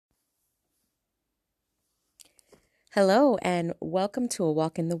Hello, and welcome to a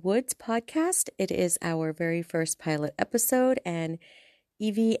Walk in the Woods podcast. It is our very first pilot episode, and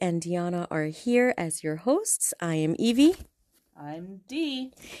Evie and Deanna are here as your hosts. I am Evie. I'm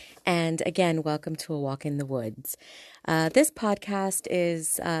Dee. And again, welcome to a Walk in the Woods. This podcast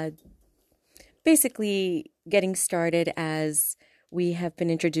is basically getting started as we have been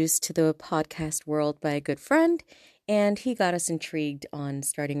introduced to the podcast world by a good friend, and he got us intrigued on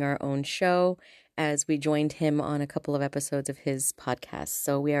starting our own show as we joined him on a couple of episodes of his podcast.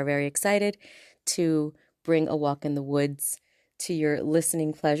 So we are very excited to bring a Walk in the Woods to your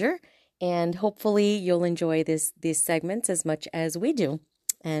listening pleasure, and hopefully you'll enjoy these segments as much as we do.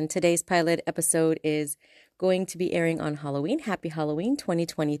 And today's pilot episode is going to be airing on Halloween. Happy Halloween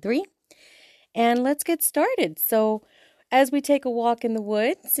 2023. And let's get started. So as we take a walk in the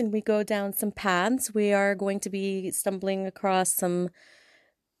woods and we go down some paths, we are going to be stumbling across some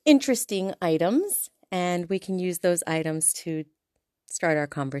interesting items, and we can use those items to start our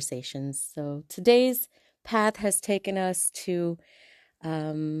conversations. So today's path has taken us to,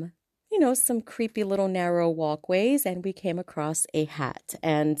 some creepy little narrow walkways, and we came across a hat.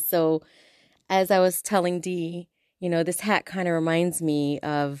 And so as I was telling Dee, this hat kind of reminds me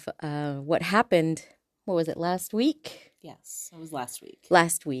of what happened, what was it, last week? Yes, it was last week.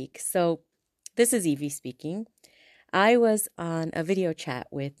 Last week. So this is Evie speaking. I was on a video chat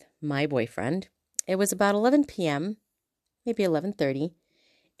with my boyfriend. It was about 11 p.m., maybe 11:30,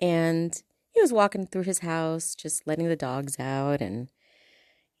 and he was walking through his house, just letting the dogs out, and,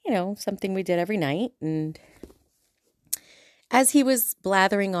 something we did every night. And as he was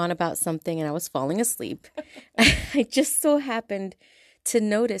blathering on about something and I was falling asleep, I just so happened to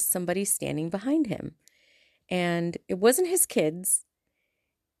notice somebody standing behind him. And it wasn't his kids.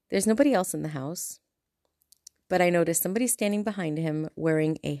 There's nobody else in the house. But I noticed somebody standing behind him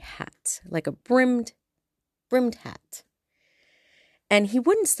wearing a hat, like a brimmed hat. And he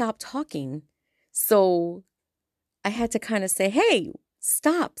wouldn't stop talking. So I had to kind of say, hey,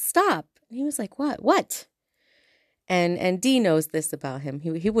 stop. And he was like, what? And Dee knows this about him.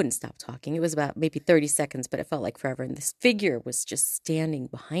 He wouldn't stop talking. It was about maybe 30 seconds, but it felt like forever. And this figure was just standing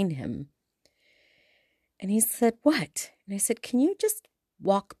behind him. And he said, what? And I said, can you just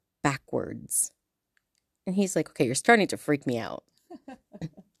walk backwards? And he's like, okay, you're starting to freak me out.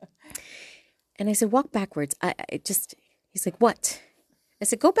 And I said, walk backwards. He's like, what? I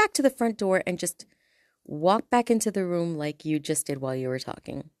said, go back to the front door and just walk back into the room like you just did while you were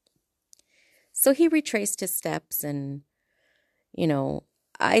talking. So he retraced his steps, and,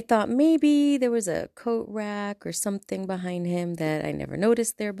 I thought maybe there was a coat rack or something behind him that I never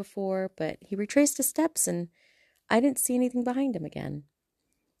noticed there before, but he retraced his steps and I didn't see anything behind him again.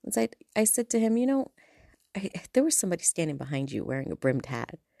 I said to him, there was somebody standing behind you wearing a brimmed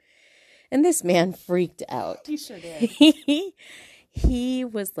hat. And this man freaked out. He sure did. He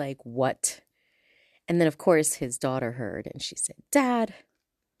was like, what? And then, of course, his daughter heard, and she said, Dad,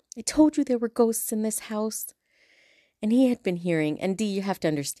 I told you there were ghosts in this house. And he had been hearing, and Dee, you have to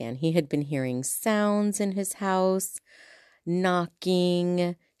understand, he had been hearing sounds in his house,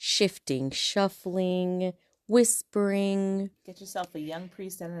 knocking, shifting, shuffling, whispering. Get yourself a young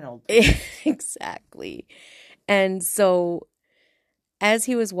priest and an old priest. Exactly. And so as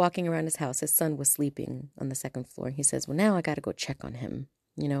he was walking around his house, his son was sleeping on the second floor. He says, well, now I got to go check on him.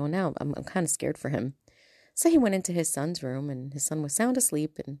 Now I'm kind of scared for him. So he went into his son's room, and his son was sound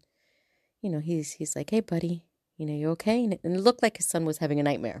asleep. And, he's like, hey, buddy, you okay? And it looked like his son was having a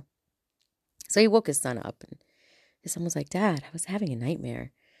nightmare. So he woke his son up, and his son was like, Dad, I was having a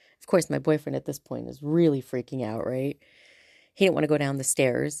nightmare. Of course, my boyfriend at this point is really freaking out, right? He didn't want to go down the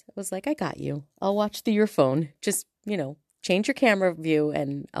stairs. I was like, I got you. I'll watch through your phone. Just, change your camera view,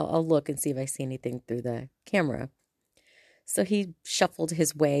 and I'll look and see if I see anything through the camera. So he shuffled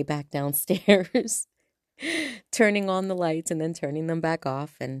his way back downstairs, turning on the lights and then turning them back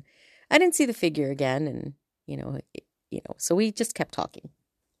off. And I didn't see the figure again. And, so we just kept talking,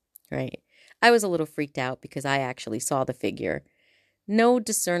 right? I was a little freaked out because I actually saw the figure. No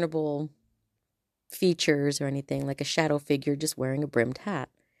discernible features or anything, like a shadow figure just wearing a brimmed hat.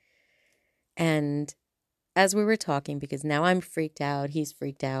 And as we were talking, because now I'm freaked out, he's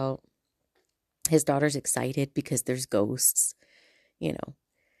freaked out, his daughter's excited because there's ghosts, And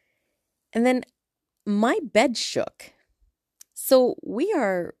then my bed shook. So we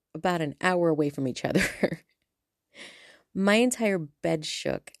are about an hour away from each other. My entire bed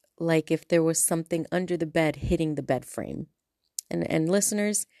shook, like if there was something under the bed hitting the bed frame. And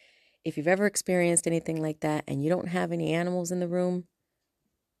listeners, if you've ever experienced anything like that and you don't have any animals in the room,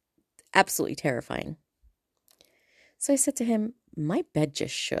 absolutely terrifying. So I said to him, my bed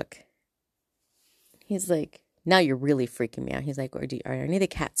just shook. He's like, Now you're really freaking me out. He's like, are any of the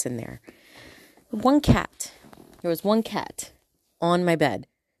cats in there? One cat. There was one cat on my bed,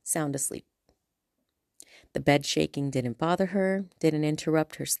 sound asleep. The bed shaking didn't bother her, didn't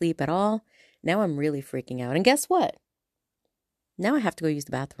interrupt her sleep at all. Now I'm really freaking out. And guess what? Now I have to go use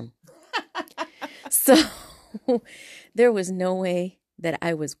the bathroom. So there was no way that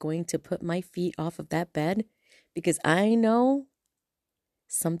I was going to put my feet off of that bed because I know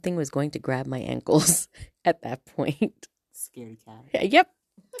something was going to grab my ankles at that point. Scaredy cat. Yep.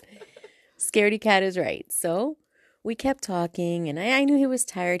 Scaredy cat is right. So we kept talking, and I knew he was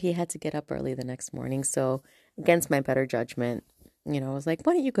tired. He had to get up early the next morning. So against my better judgment, I was like,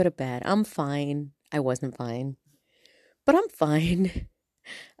 why don't you go to bed? I'm fine. I wasn't fine, but I'm fine.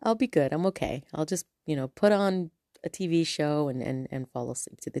 I'll be good. I'm okay. I'll just, put on a TV show and fall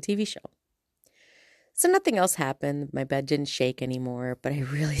asleep to the TV show. So nothing else happened. My bed didn't shake anymore, but I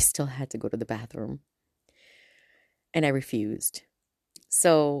really still had to go to the bathroom. And I refused.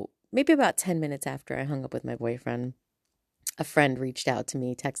 So maybe about 10 minutes after I hung up with my boyfriend, a friend reached out to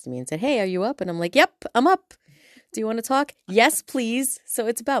me, texted me and said, hey, are you up? And I'm like, yep, I'm up. Do you want to talk? Yes, please. So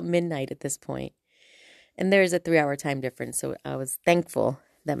it's about midnight at this point. And there's a 3-hour time difference. So I was thankful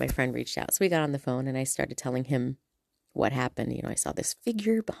that my friend reached out. So we got on the phone and I started telling him what happened. I saw this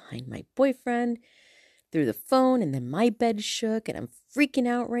figure behind my boyfriend through the phone, and then my bed shook, and I'm freaking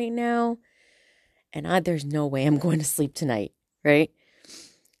out right now. And there's no way I'm going to sleep tonight, right?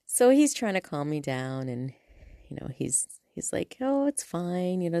 So he's trying to calm me down, and, he's like, oh, it's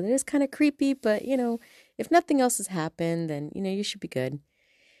fine. That is kind of creepy, but, if nothing else has happened, then, you should be good.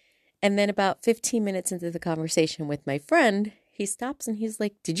 And then about 15 minutes into the conversation with my friend, he stops and he's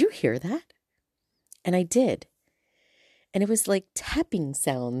like, did you hear that? And I did. And it was like tapping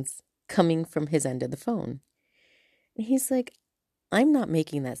sounds coming from his end of the phone. And he's like, I'm not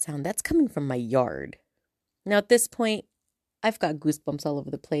making that sound. That's coming from my yard. Now, at this point, I've got goosebumps all over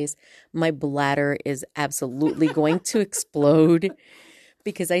the place. My bladder is absolutely going to explode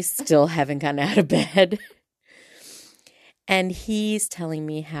because I still haven't gotten out of bed. And he's telling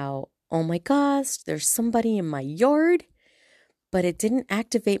me how, oh my gosh, there's somebody in my yard, but it didn't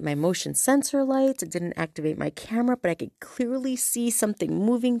activate my motion sensor lights. It didn't activate my camera, but I could clearly see something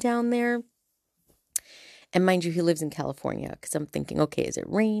moving down there. And mind you, he lives in California, because I'm thinking, okay, is it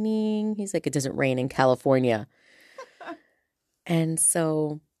raining? He's like, it doesn't rain in California. And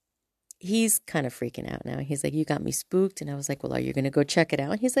so he's kind of freaking out now. He's like, you got me spooked. And I was like, well, are you going to go check it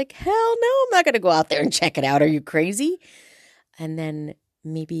out? And he's like, hell no, I'm not going to go out there and check it out. Are you crazy? And then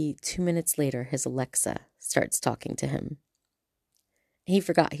maybe 2 minutes later, his Alexa starts talking to him. He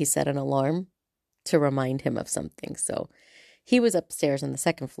forgot he set an alarm to remind him of something. So he was upstairs on the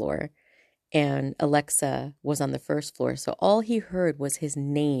second floor and Alexa was on the first floor. So all he heard was his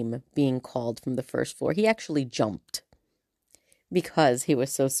name being called from the first floor. He actually jumped because he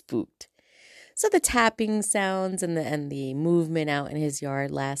was so spooked. So the tapping sounds and the movement out in his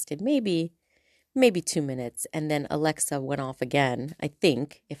yard lasted maybe 2 minutes. And then Alexa went off again, I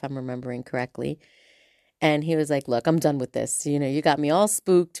think, if I'm remembering correctly. And he was like, look, I'm done with this. You got me all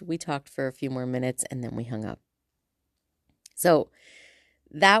spooked. We talked for a few more minutes and then we hung up. So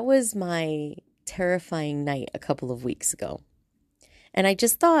that was my terrifying night a couple of weeks ago. And I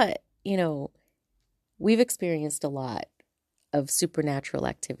just thought, we've experienced a lot of supernatural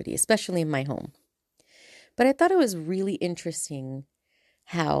activity, especially in my home. But I thought it was really interesting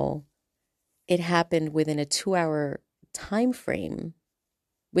how it happened within a 2-hour time frame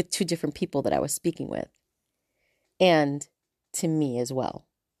with 2 different people that I was speaking with. And to me as well.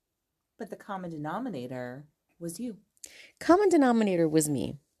 But the common denominator was you. Common denominator was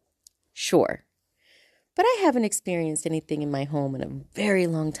me. Sure. But I haven't experienced anything in my home in a very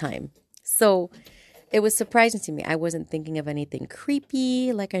long time. So it was surprising to me. I wasn't thinking of anything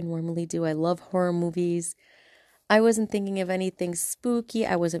creepy like I normally do. I love horror movies. I wasn't thinking of anything spooky.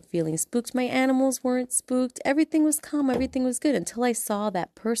 I wasn't feeling spooked. My animals weren't spooked. Everything was calm. Everything was good until I saw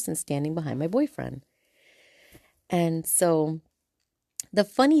that person standing behind my boyfriend. And so the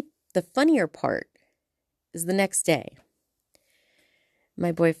funnier part is the next day.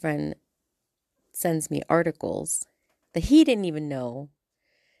 My boyfriend sends me articles that he didn't even know.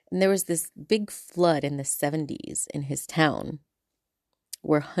 And there was this big flood in the 70s in his town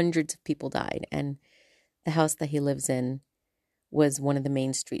where hundreds of people died. And the house that he lives in was one of the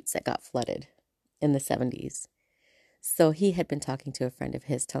main streets that got flooded in the 70s. So he had been talking to a friend of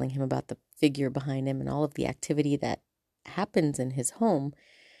his, telling him about the figure behind him and all of the activity that happens in his home.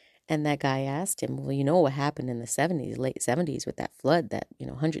 And that guy asked him, well, you know what happened in the 70s, late 70s with that flood that,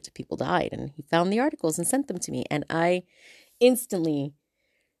 hundreds of people died. And he found the articles and sent them to me. And I instantly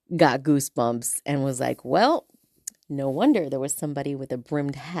got goosebumps and was like, well, No wonder there was somebody with a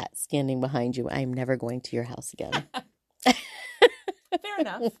brimmed hat standing behind you. I'm never going to your house again. Fair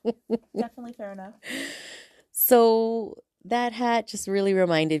enough. Definitely fair enough. So that hat just really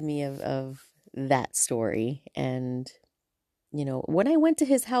reminded me of that story. And, when I went to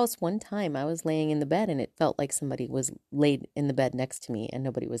his house one time, I was laying in the bed and it felt like somebody was laid in the bed next to me and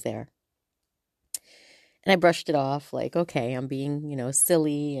nobody was there. And I brushed it off like, okay, I'm being,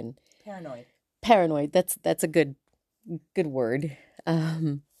 silly and paranoid. That's a good word.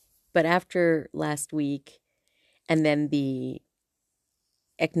 But after last week and then the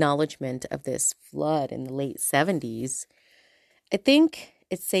acknowledgement of this flood in the late 70s, I think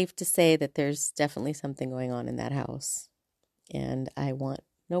it's safe to say that there's definitely something going on in that house. And I want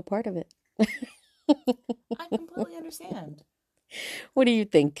no part of it. I completely understand. What do you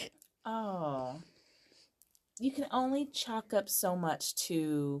think? Oh, you can only chalk up so much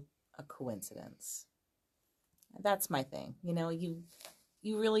to a coincidence. That's my thing.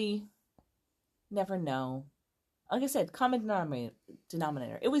 You really never know. Like I said, common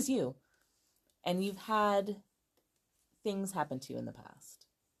denominator. It was you. And you've had things happen to you in the past.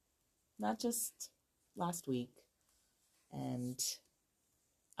 Not just last week. And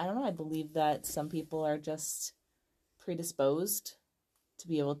I don't know, I believe that some people are just predisposed to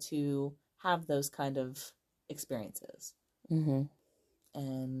be able to have those kind of experiences. Mm-hmm.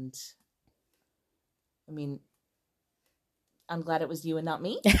 And I mean, I'm glad it was you and not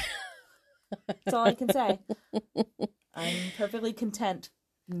me. That's all I can say. I'm perfectly content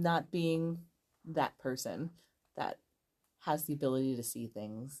not being that person that has the ability to see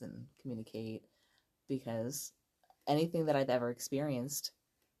things and communicate, because anything that I've ever experienced,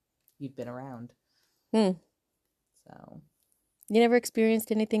 you've been around. So. You never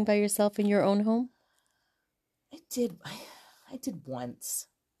experienced anything by yourself in your own home? I did once.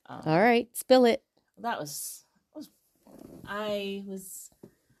 All right, spill it. I was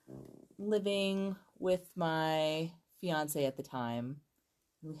living with my fiance at the time.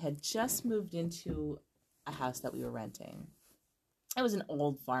 We had just moved into a house that we were renting. It was an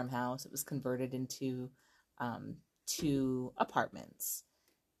old farmhouse. It was converted into 2 apartments.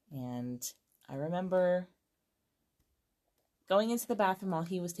 And I remember going into the bathroom while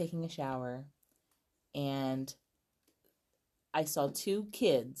he was taking a shower, and I saw 2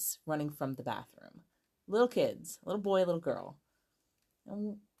 kids running from the bathroom. Little kids, little boy, little girl.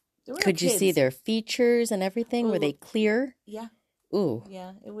 And could you see their features and everything? Were they clear? Yeah. Ooh.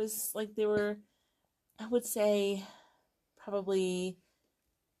 Yeah, it was like they were, I would say, probably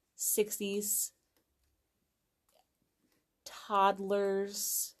 60s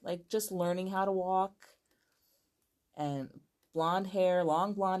toddlers, like just learning how to walk, and blonde hair,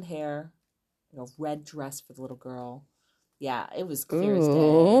 long blonde hair, a red dress for the little girl. Yeah, it was clear as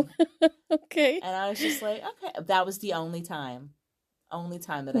day. Okay. And I was just like, okay, that was the only time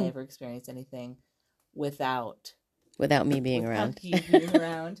that I ever experienced anything without me being around. You being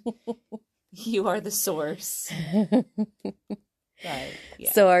around. You are the source. But,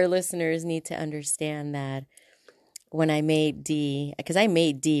 yeah. So our listeners need to understand that when I made Dee, because I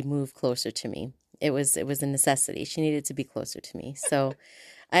made Dee move closer to me, it was a necessity. She needed to be closer to me. So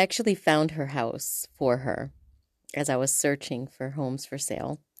I actually found her house for her as I was searching for homes for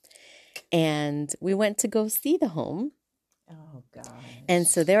sale. And we went to go see the home. Oh, gosh. And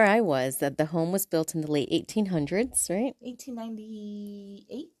so there I was. That the home was built in the late 1800s, right?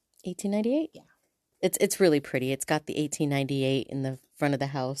 1898? 1898? Yeah. It's really pretty. It's got the 1898 in the front of the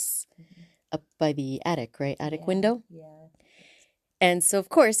house, up by the attic, right? Attic window. Yeah. And so, of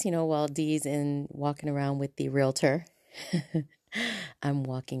course, while Dee's walking around with the realtor, I'm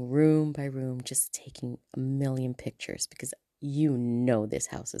walking room by room, just taking a million pictures because this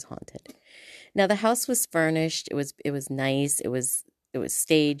house is haunted. Now, the house was furnished. It was nice. It was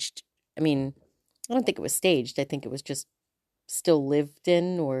staged. I mean, I don't think it was staged. I think it was just still lived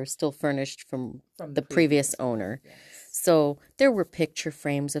in or still furnished from the previous owner. Yes. So there were picture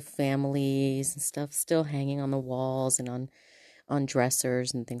frames of families and stuff still hanging on the walls and on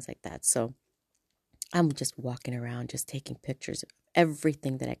dressers and things like that. So I'm just walking around, just taking pictures of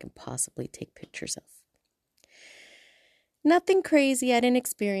everything that I can possibly take pictures of. Nothing crazy. I didn't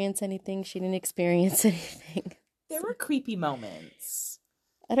experience anything. She didn't experience anything. There were creepy moments.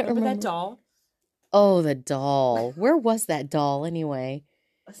 I don't remember that doll. Oh, the doll. Where was that doll anyway?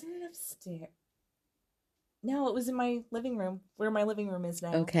 Wasn't it upstairs? No, it was in my living room, where my living room is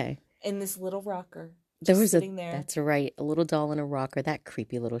now. Okay. In this little rocker. There was sitting there. That's right. A little doll in a rocker. That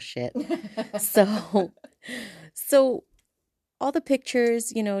creepy little shit. So all the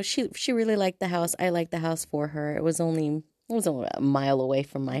pictures, she really liked the house. I liked the house for her. It was only a mile away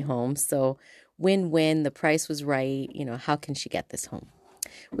from my home. So Win-win. The price was right. You know, how can she get this home?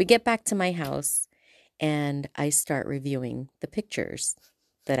 We get back to my house and I start reviewing the pictures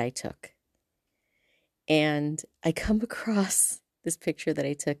that I took. And I come across this picture that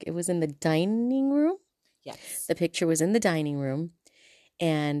I took. It was in the dining room. Yes. The picture was in the dining room.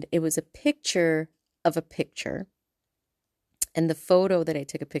 And it was a picture of a picture. And the photo that I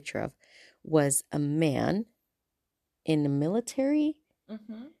took a picture of was a man in a military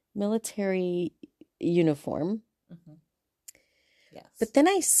uniform. Mm-hmm. Yes. But then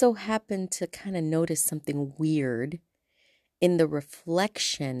I so happened to kind of notice something weird in the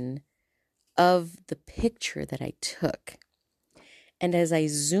reflection of the picture that I took. And as I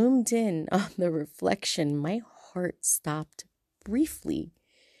zoomed in on the reflection, my heart stopped briefly,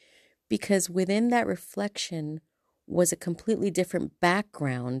 because within that reflection was a completely different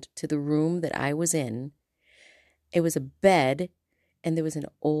background to the room that I was in. It was a bed, and there was an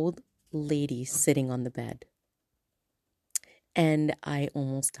old lady sitting on the bed. And I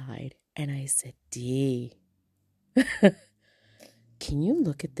almost died. And I said, Dee, can you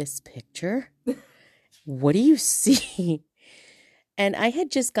look at this picture? What do you see? And I had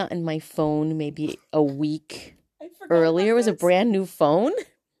just gotten my phone maybe a week earlier. It was a brand new phone.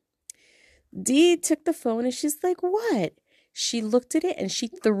 Dee took the phone and she's like, what? She looked at it and she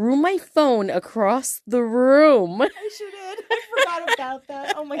threw my phone across the room. I sure did. I forgot about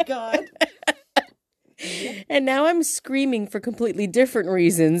that. Oh my God. And now I'm screaming for completely different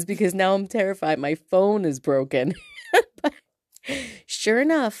reasons, because now I'm terrified my phone is broken. But sure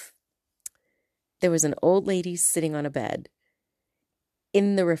enough, there was an old lady sitting on a bed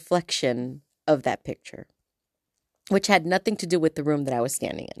in the reflection of that picture, which had nothing to do with the room that I was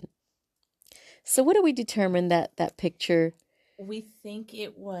standing in. So what do we determine that picture? We think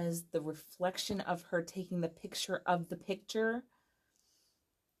it was the reflection of her taking the picture of the picture.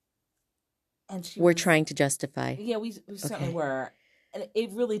 And we're trying to justify. Yeah, we certainly were. And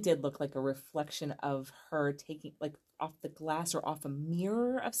it really did look like a reflection of her taking, like, off the glass or off a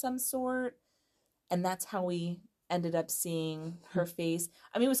mirror of some sort. And that's how we ended up seeing her face.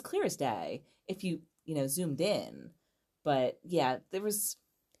 I mean, it was clear as day if you zoomed in. But yeah, it was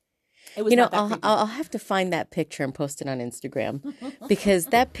not that creepy. I'll have to find that picture and post it on Instagram, because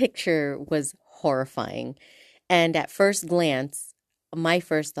that picture was horrifying. And at first glance, my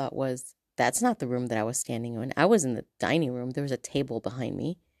first thought was, that's not the room that I was standing in. I was in the dining room. There was a table behind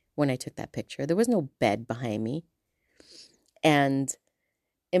me when I took that picture. There was no bed behind me. And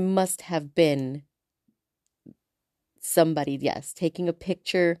it must have been somebody, yes, taking a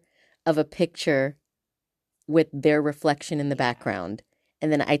picture of a picture with their reflection in the background.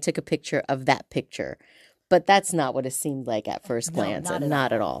 And then I took a picture of that picture. But that's not what it seemed like at first glance. No,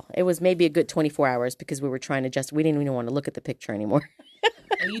 not at all. It was maybe a good 24 hours, because we were trying to we didn't even want to look at the picture anymore.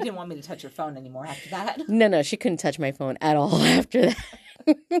 Well, you didn't want me to touch your phone anymore after that. No, she couldn't touch my phone at all after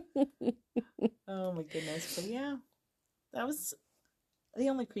that. Oh my goodness. But yeah, that was the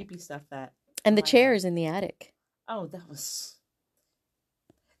only creepy stuff that. And the chairs in the attic. Oh, that was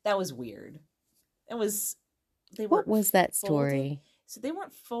weird. What was that story? Folding. So they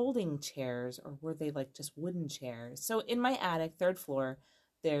weren't folding chairs, or were they like just wooden chairs? So in my attic, third floor,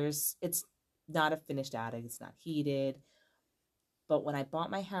 it's not a finished attic. It's not heated. But when I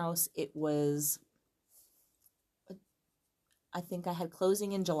bought my house, it was, I think I had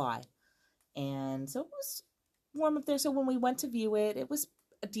closing in July. And so it was warm up there. So when we went to view it, it was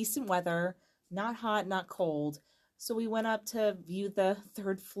a decent weather, not hot, not cold. So we went up to view the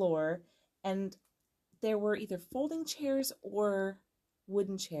third floor, and there were either folding chairs or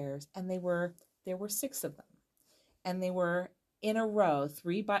wooden chairs, and there were 6 of them. And they were in a row,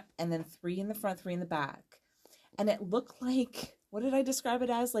 3 and then 3 in the front, 3 in the back. And it looked like, what did I describe it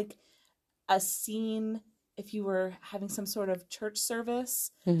as? Like a scene if you were having some sort of church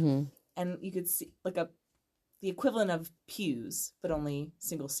service, and you could see like the equivalent of pews, but only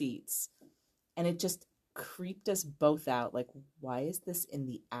single seats. And it just creeped us both out. Like, why is this in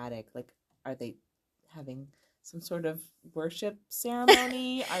the attic? Like, are they having some sort of worship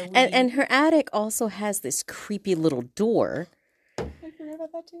ceremony? And her attic also has this creepy little door. I forgot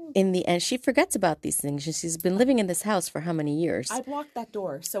about that too. In the end, she forgets about these things. She's been living in this house for how many years? I blocked that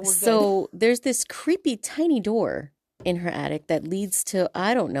door, so we're good. So there's this creepy tiny door in her attic that leads to,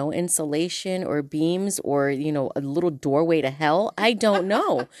 I don't know, insulation or beams or, a little doorway to hell. I don't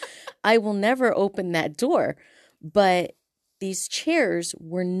know. I will never open that door. But these chairs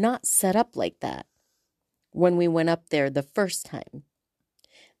were not set up like that when we went up there the first time.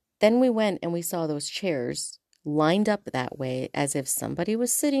 Then we went and we saw those chairs lined up that way, as if somebody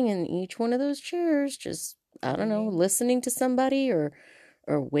was sitting in each one of those chairs, just, I don't know, listening to somebody or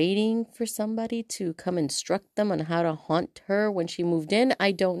or waiting for somebody to come instruct them on how to haunt her when she moved in.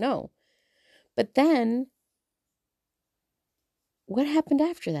 I don't know. But then what happened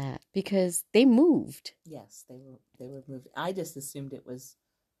after that? Because they moved. Yes, they were moved. I just assumed it was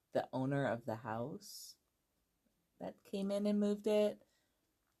the owner of the house that came in and moved it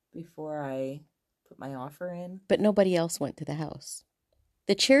before I put my offer in. But nobody else went to the house.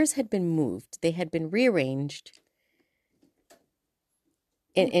 The chairs had been moved. They had been rearranged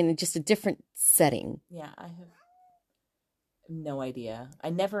in just a different setting. Yeah, I have no idea. I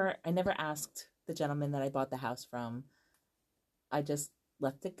never asked the gentleman that I bought the house from. I just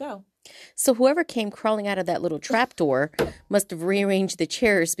let it go. So whoever came crawling out of that little trapdoor must have rearranged the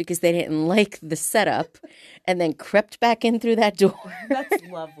chairs because they didn't like the setup and then crept back in through that door. That's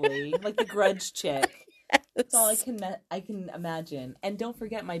lovely. Like the Grudge chick. That's all I can imagine. And don't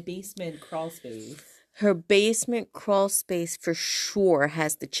forget my basement crawl space. Her basement crawl space for sure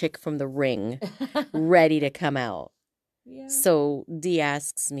has the chick from The Ring ready to come out. Yeah. So Dee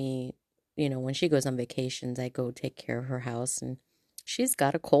asks me, when she goes on vacations, I go take care of her house, and she's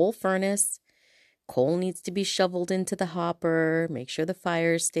got a coal furnace. Coal needs to be shoveled into the hopper, make sure the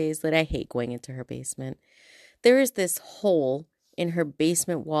fire stays lit. I hate going into her basement. There is this hole in her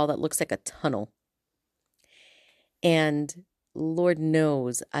basement wall that looks like a tunnel. And Lord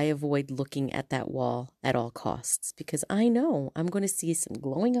knows I avoid looking at that wall at all costs because I know I'm going to see some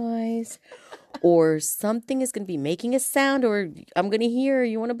glowing eyes or something is going to be making a sound or I'm going to hear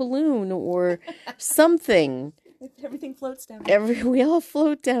you want a balloon or something. Everything floats down here. We all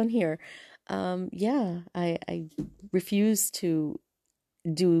float down here. I refuse to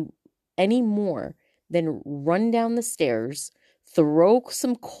do any more than run down the stairs, throw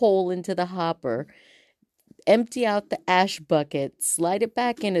some coal into the hopper, empty out the ash bucket, slide it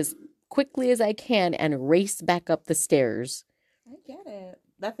back in as quickly as I can, and race back up the stairs. I get it.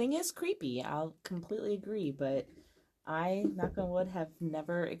 That thing is creepy. I'll completely agree, but I, knock on wood, have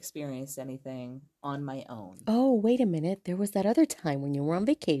never experienced anything on my own. Oh, wait a minute. There was that other time when you were on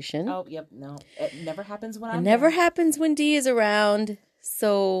vacation. Oh, yep. No, it never happens when It never happens when Dee is around.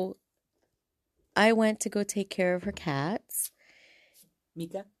 So I went to go take care of her cats.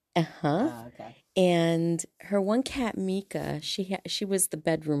 Mika? Uh-huh. Okay. And her one cat, Mika, she was the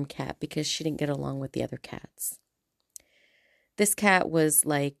bedroom cat because she didn't get along with the other cats. This cat was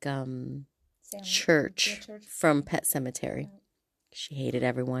like Church from Pet Sematary. She hated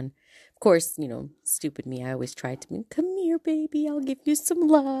everyone. Of course, stupid me. I always tried to be, come here, baby. I'll give you some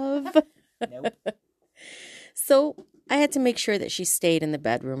love. Nope. So I had to make sure that she stayed in the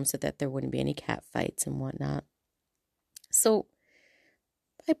bedroom so that there wouldn't be any cat fights and whatnot. So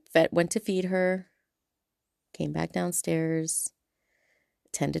I went to feed her, came back downstairs,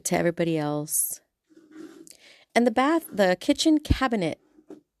 tended to everybody else. And the kitchen cabinet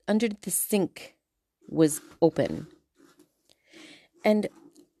under the sink was open. And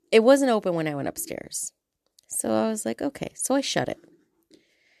it wasn't open when I went upstairs. So I was like, okay. So I shut it.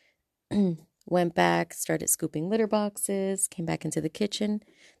 Went back, started scooping litter boxes, came back into the kitchen.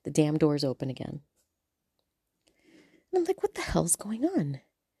 The damn door's open again. And I'm like, what the hell's going on?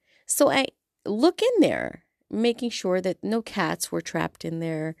 So I look in there, making sure that no cats were trapped in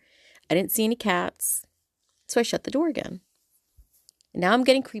there. I didn't see any cats. So I shut the door again. And now I'm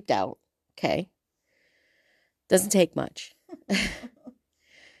getting creeped out. Okay. Doesn't take much.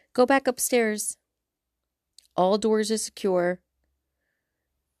 Go back upstairs. All doors are secure.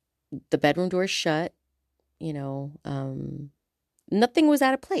 The bedroom door is shut. Nothing was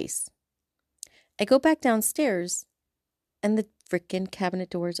out of place. I go back downstairs and the freaking cabinet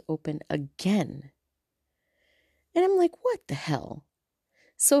doors open again. And I'm like, what the hell?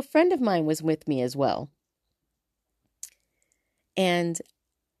 So a friend of mine was with me as well. And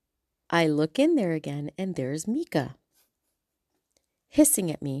I look in there again, and there's Mika, hissing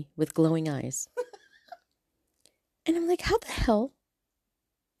at me with glowing eyes. And I'm like, how the hell?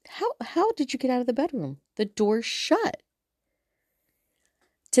 How did you get out of the bedroom? The door's shut.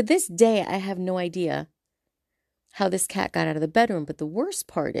 To this day, I have no idea how this cat got out of the bedroom. But the worst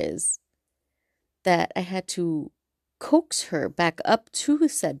part is that I had to coax her back up to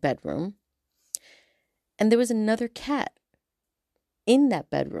said bedroom. And there was another cat in that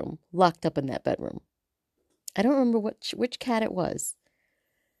bedroom, locked up in that bedroom. I don't remember which cat it was.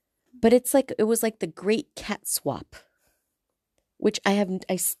 But it was like the great cat swap, which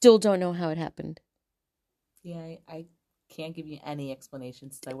I still don't know how it happened. Yeah, I can't give you any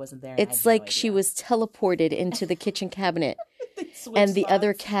explanation since I wasn't there. It's like she was teleported into the kitchen cabinet. And the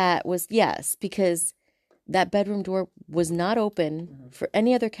other cat was, yes, because that bedroom door was not open for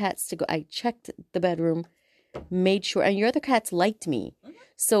any other cats to go. I checked the bedroom. made sure, and your other cats liked me. Mhm.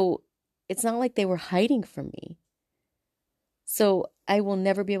 So it's not like they were hiding from me. So I will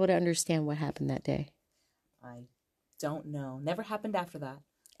never be able to understand what happened that day. I don't know. Never happened after that.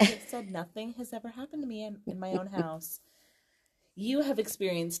 Like I said, nothing has ever happened to me in my own house. You have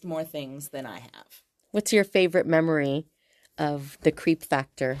experienced more things than I have. What's your favorite memory of the creep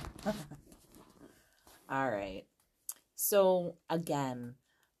factor? All right. So, again,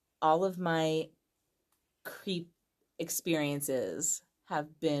 all of my creep experiences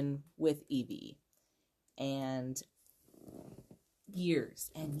have been with Evie. And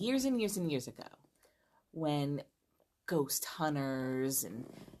years and years and years and years ago, when Ghost Hunters and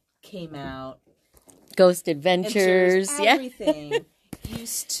came out, Ghost Adventures, yeah. everything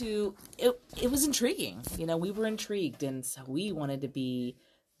used to, it was intriguing. You know, we were intrigued, and so we wanted to be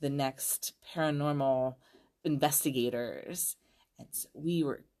the next paranormal investigators. And so we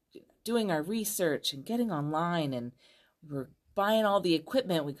were doing our research and getting online, and we were buying all the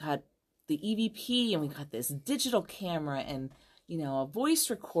equipment. We got the EVP, and we got this digital camera, and a voice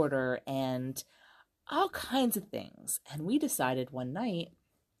recorder, and all kinds of things. And we decided one night,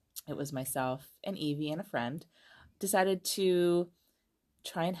 it was myself and Evie and a friend, decided to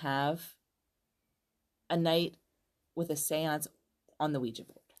try and have a night with a seance on the Ouija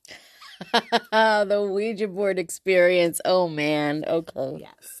board. The Ouija board experience. Oh, man. Okay.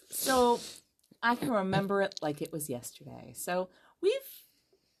 Yes. So I can remember it like it was yesterday. So we've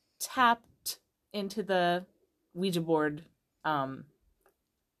tapped into the Ouija board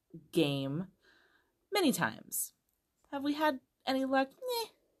game many times. Have we had any luck?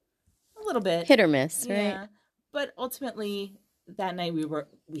 A little bit. Hit or miss, right? Yeah. But ultimately, that night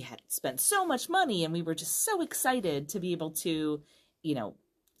we had spent so much money, and we were just so excited to be able to,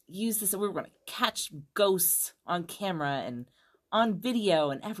 use this. We were going to catch ghosts on camera and on video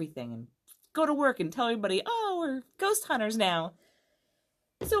and everything, and go to work and tell everybody, oh, we're ghost hunters now.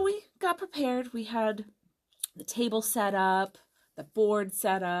 So we got prepared. We had the table set up, the board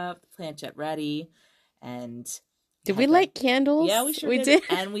set up, the planchette ready, and did we light candles? Yeah, we sure did.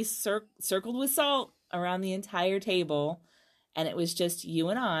 And we circled with salt around the entire table, and it was just you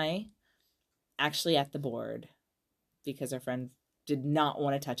and I actually at the board, because our friend did not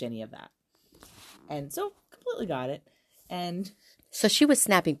want to touch any of that. And so completely got it. And so she was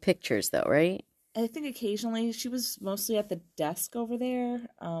snapping pictures though, right? I think occasionally she was mostly at the desk over there,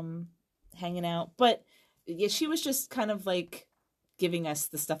 hanging out. But yeah, she was just kind of like giving us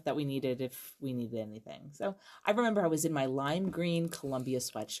the stuff that we needed if we needed anything. So I remember I was in my lime green Columbia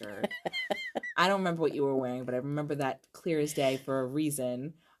sweatshirt. I don't remember what you were wearing, but I remember that clear as day for a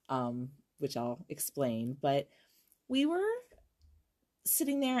reason, which I'll explain. But we were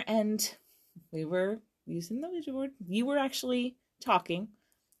sitting there and we were using the Ouija board. You were actually talking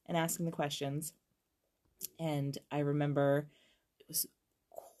and asking the questions. And I remember it was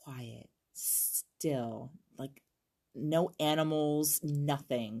quiet, still, like no animals,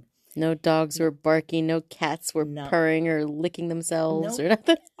 nothing. No dogs were barking, no cats were purring or licking themselves or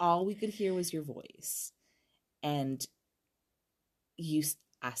nothing. All we could hear was your voice. And you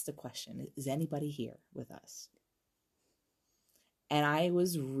asked the question, is anybody here with us? And I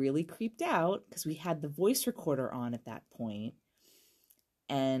was really creeped out because we had the voice recorder on at that point.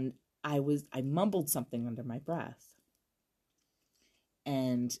 And I mumbled something under my breath.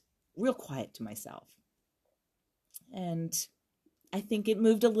 And real quiet to myself. And I think it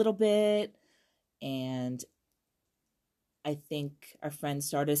moved a little bit, and I think our friend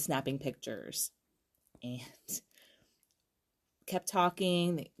started snapping pictures and kept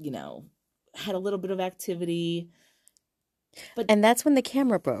talking, had a little bit of activity. And that's when the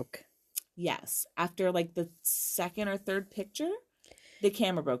camera broke. Yes. After like the second or third picture, the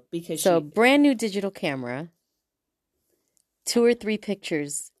camera broke because brand new digital camera, 2 or 3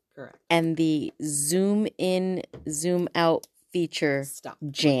 pictures. Correct. And the zoom in, zoom out feature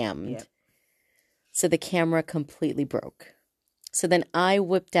jammed. Yep. So the camera completely broke. So then I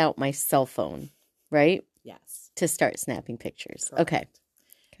whipped out my cell phone, right? Yes. To start snapping pictures. Correct. Okay.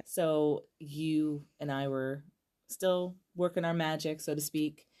 So you and I were still working our magic, so to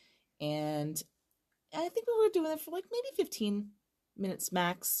speak. And I think we were doing it for like maybe 15 minutes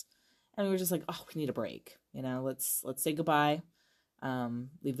max. And we were just like, oh, we need a break. Let's say goodbye.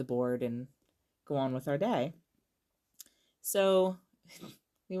 Leave the board and go on with our day. So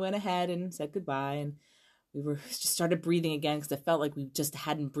we went ahead and said goodbye, and we just started breathing again because I felt like we just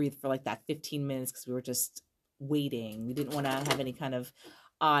hadn't breathed for like that 15 minutes because we were just waiting. We didn't want to have any kind of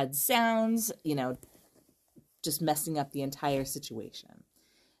odd sounds, just messing up the entire situation.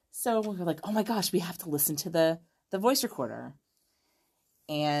 So we were like, oh my gosh, we have to listen to the voice recorder.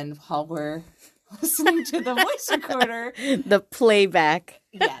 And while we're listening to the voice recorder. The playback.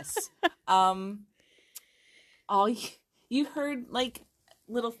 Yes. All you heard, like,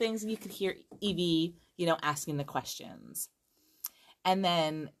 little things, and you could hear Evie, asking the questions. And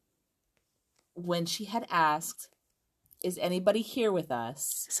then when she had asked, "Is anybody here with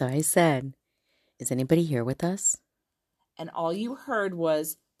us?" So I said, "Is anybody here with us?" And all you heard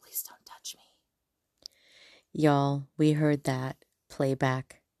was, "Please don't touch me." Y'all, we heard that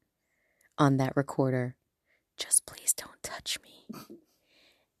playback on that recorder. Just please don't touch me.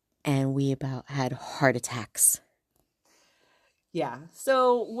 And we about had heart attacks. Yeah.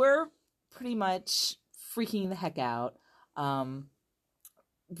 So we're pretty much freaking the heck out.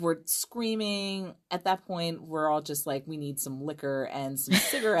 We're screaming. At that point, we're all just like, we need some liquor and some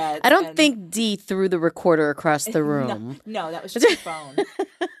cigarettes. I don't think Dee threw the recorder across the room. No, that was just her phone.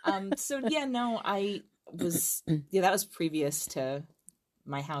 That was previous to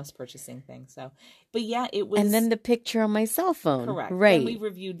my house purchasing thing. So, but yeah, it was. And then the picture on my cell phone. Correct. Right. And we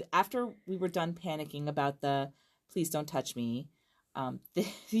reviewed, after we were done panicking about the "please don't touch me,"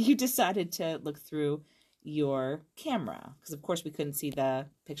 you decided to look through your camera, because of course we couldn't see the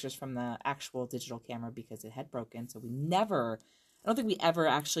pictures from the actual digital camera because it had broken. So I don't think we ever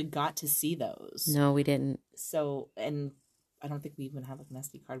actually got to see those. No, we didn't. So, and I don't think we even had like an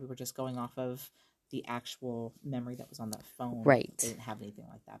SD card. We were just going off of the actual memory that was on that phone. Right. They didn't have anything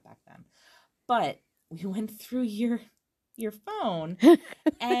like that back then. But we went through your phone,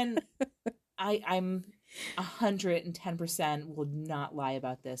 and I'm 110% will not lie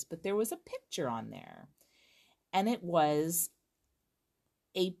about this, but there was a picture on there, and it was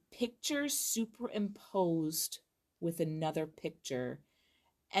a picture superimposed with another picture.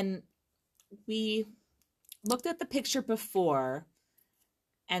 And we looked at the picture before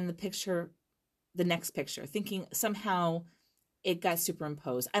and the next picture, thinking somehow it got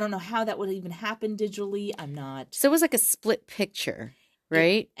superimposed. I don't know how that would even happen digitally. I'm not. So it was like a split picture,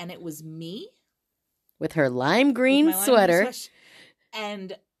 right? And it was me with her lime green sweater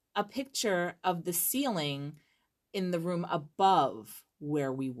and a picture of the ceiling in the room above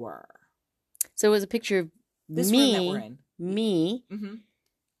where we were. So it was a picture of this room that we're in. Me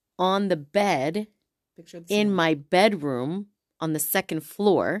on the bed in my bedroom on the second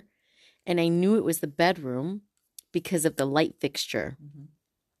floor. And I knew it was the bedroom because of the light fixture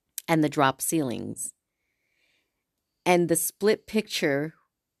and the drop ceilings. And the split picture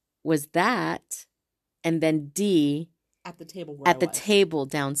was that, and then Dee at the table table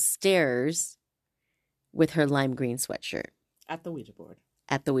downstairs with her lime green sweatshirt. At the Ouija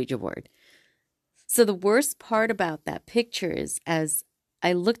board. So the worst part about that picture is, as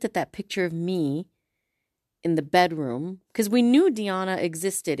I looked at that picture of me in the bedroom, because we knew Deanna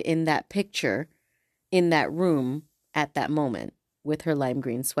existed in that picture, in that room at that moment with her lime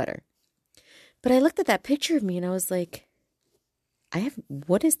green sweater. But I looked at that picture of me and I was like,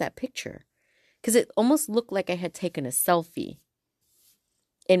 what is that picture? Because it almost looked like I had taken a selfie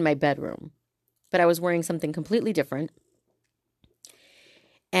in my bedroom, but I was wearing something completely different.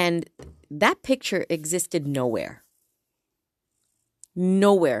 And that picture existed nowhere.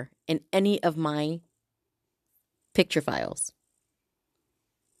 Nowhere in any of my picture files.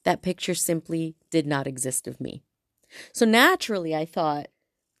 That picture simply did not exist of me. So naturally, I thought,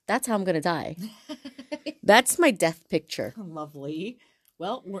 that's how I'm going to die. That's my death picture. Lovely.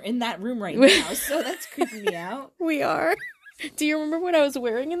 Well, we're in that room right now, so that's creeping me out. We are. Do you remember what I was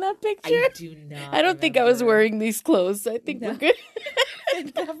wearing in that picture? I do not. I don't think I was wearing these clothes. I think we're good.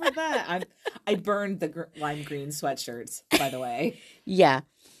 Thank God for that. I burned the lime green sweatshirts, by the way. Yeah.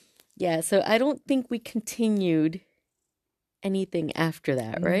 Yeah, so I don't think we continued anything after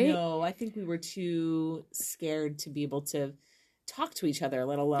that, right? No, I think we were too scared to be able to talk to each other,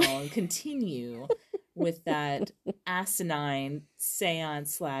 let alone continue with that asinine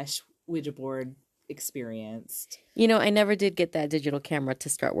seance / Ouija board experience. I never did get that digital camera to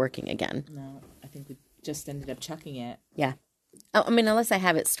start working again. No, I think we just ended up chucking it. Yeah. I mean, unless I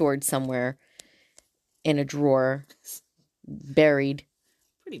have it stored somewhere in a drawer, buried.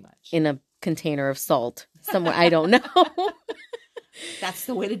 Pretty much. In a container of salt somewhere. I don't know. That's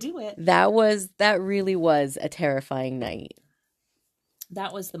the way to do it. That really was a terrifying night.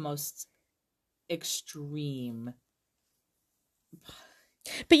 That was the most extreme.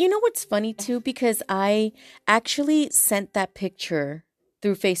 But you know what's funny too? Because I actually sent that picture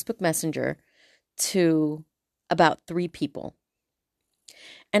through Facebook Messenger to about 3 people.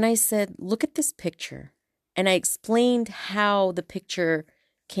 And I said, look at this picture. And I explained how the picture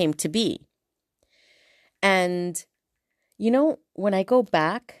came to be. And, when I go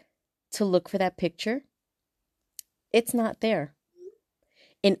back to look for that picture, it's not there.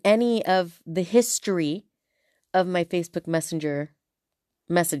 in any of the history of my Facebook Messenger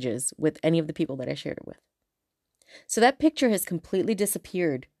messages with any of the people that I shared it with. So that picture has completely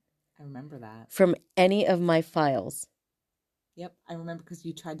disappeared I remember that. from any of my files. Yep, I remember because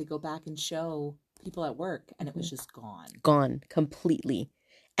you tried to go back and show people at work, and it was just gone. Gone completely.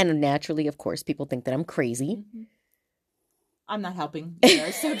 And naturally, of course, people think that I'm crazy. Mm-hmm. I'm not helping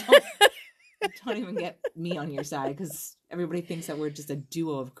either, so don't even get me on your side, because everybody thinks that we're just a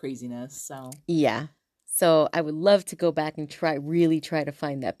duo of craziness. So Yeah. So I would love to go back and really try to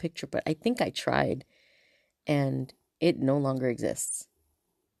find that picture, but I think I tried and it no longer exists.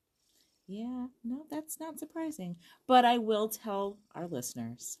 yeah, no, that's not surprising. But I will tell our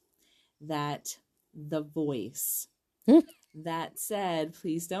listeners that the voice that said,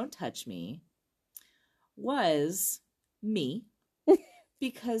 "Please don't touch me," was me,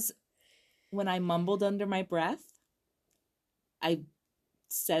 because when I mumbled under my breath, I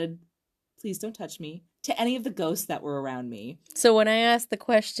said, "Please don't touch me," to any of the ghosts that were around me. So when I asked the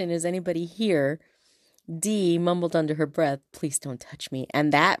question, is anybody here? Dee mumbled under her breath, "Please don't touch me."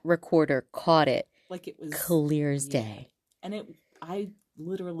 And that recorder caught it Like it was clear as day. And I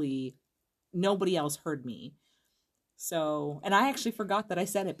literally, nobody else heard me. So, and I actually forgot that I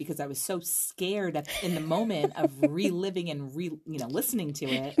said it because I was so scared in the moment of reliving and listening to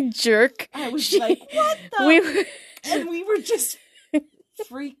it. Jerk. I was like, what the? And we were just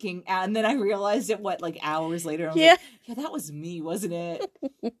freaking out. And then I realized it, hours later. I was like, yeah, that was me, wasn't it?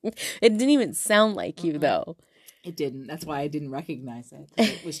 It didn't even sound like you, though. It didn't. That's why I didn't recognize it.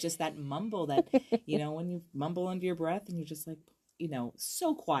 It was just that mumble that, when you mumble under your breath and you're just like,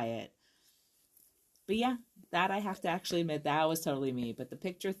 so quiet. But yeah, that I have to actually admit, that was totally me. But the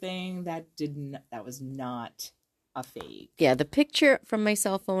picture thing, that was not a fake. Yeah, the picture from my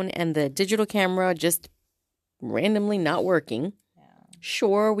cell phone and the digital camera just randomly not working. Yeah.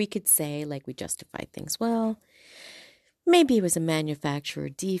 Sure, we could say, we justified things. Well, maybe it was a manufacturer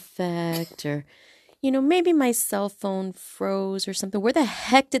defect, or, maybe my cell phone froze or something. Where the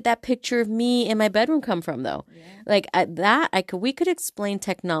heck did that picture of me in my bedroom come from, though? Yeah. We could explain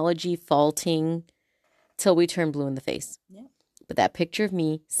technology faulting till we turn blue in the face. Yeah. But that picture of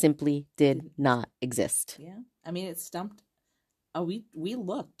me simply did not exist. Yeah. I mean, it stumped. Oh, we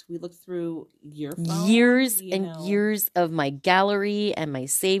looked through your phone. Years and years of my gallery and my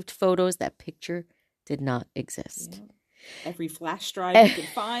saved photos. That picture did not exist. Yeah. Every flash drive you could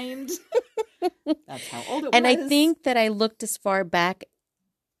find. That's how old it was. And I think that I looked as far back,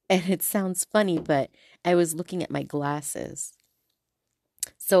 and it sounds funny, but I was looking at my glasses.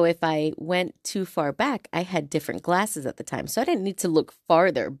 So if I went too far back, I had different glasses at the time. So I didn't need to look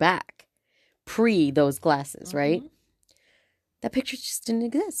farther back pre those glasses, right? That picture just didn't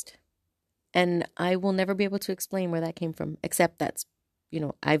exist. And I will never be able to explain where that came from, except that's,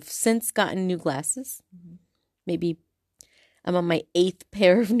 I've since gotten new glasses. Mm-hmm. Maybe I'm on my 8th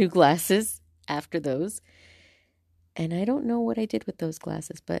pair of new glasses after those. And I don't know what I did with those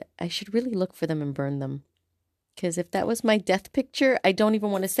glasses, but I should really look for them and burn them. Because if that was my death picture, I don't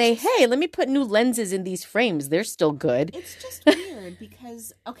even want to say, hey, let me put new lenses in these frames. They're still good. It's just weird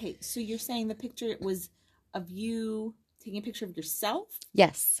because, okay, so you're saying the picture was of you taking a picture of yourself?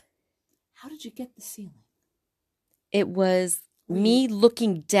 Yes. How did you get the ceiling? It was me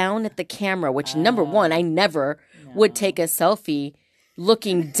looking down at the camera, which number one, I never would take a selfie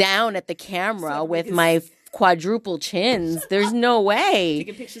looking down at the camera with my quadruple chins. There's no way.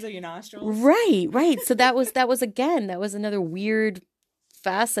 Taking pictures of your nostrils. Right. So that was another weird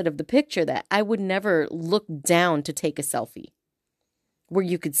facet of the picture, that I would never look down to take a selfie where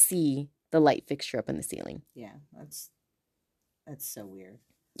you could see the light fixture up in the ceiling. Yeah, that's so weird.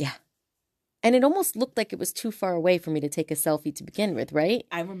 Yeah. And it almost looked like it was too far away for me to take a selfie to begin with, right?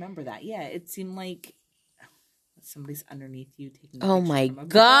 I remember that. Yeah, it seemed like somebody's underneath you taking a Oh my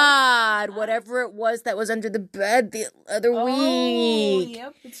God. Whatever it was that was under the bed the other week.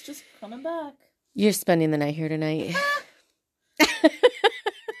 Yep. It's just coming back. You're spending the night here tonight.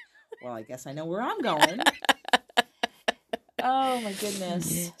 Well, I guess I know where I'm going. Oh my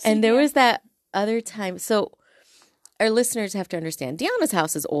goodness. So, and there was that other time. So our listeners have to understand, Deanna's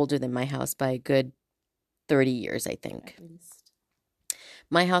house is older than my house by a good 30 years, I think. At least.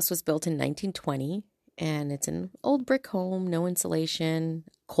 My house was built in 1920. And it's an old brick home, no insulation,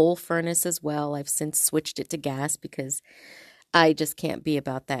 coal furnace as well. I've since switched it to gas because I just can't be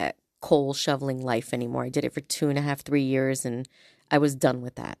about that coal shoveling life anymore. I did it for 2.5, 3 years, and I was done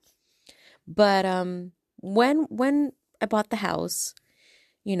with that. But when I bought the house,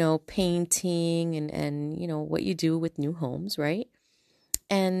 painting and what you do with new homes, right?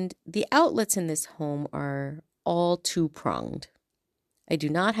 And the outlets in this home are all two-pronged. I do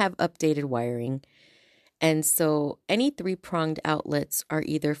not have updated wiring. And so any 3-pronged outlets are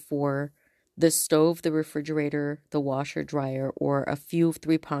either for the stove, the refrigerator, the washer, dryer, or a few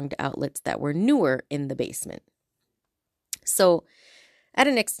 3-pronged outlets that were newer in the basement. So I had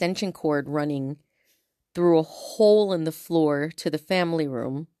an extension cord running through a hole in the floor to the family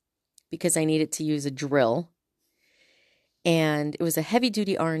room because I needed to use a drill. And it was a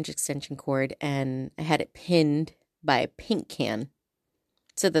heavy-duty orange extension cord, and I had it pinned by a paint can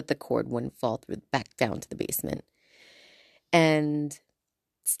so that the cord wouldn't fall through back down to the basement. And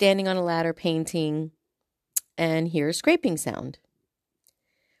standing on a ladder painting, and hear a scraping sound.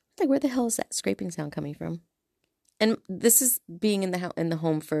 Like, where the hell is that scraping sound coming from? And this is being in the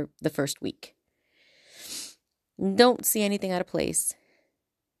home for the first week. Don't see anything out of place.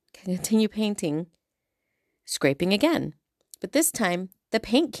 Continue painting. Scraping again. But this time, the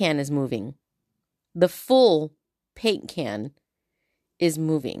paint can is moving. The full paint can is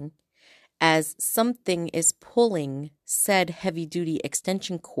moving as something is pulling said heavy-duty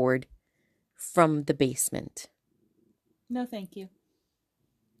extension cord from the basement. No, thank you.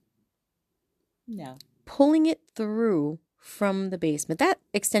 No. Pulling it through from the basement. That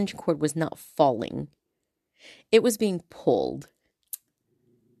extension cord was not falling. It was being pulled.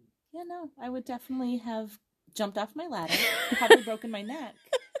 Yeah, no, I would definitely have jumped off my ladder, probably broken my neck,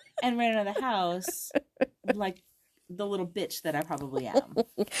 and ran out of the house like the little bitch that I probably am.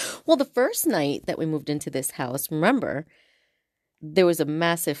 Well, the first night that we moved into this house, remember, there was a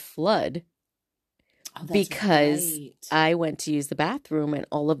massive flood because right. I went to use the bathroom and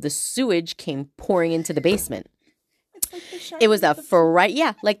all of the sewage came pouring into the basement. It's like It was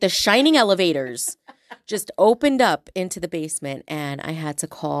like the shining elevators just opened up into the basement, and I had to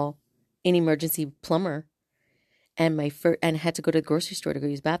call an emergency plumber and had to go to the grocery store to go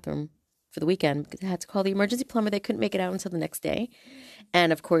use the bathroom for the weekend because I had to call the emergency plumber. They couldn't make it out until the next day.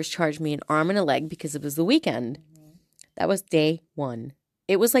 And of course, charged me an arm and a leg because it was the weekend. That was day 1.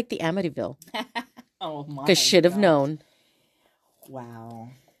 It was like the Amityville. Oh my! Because should have known. Wow.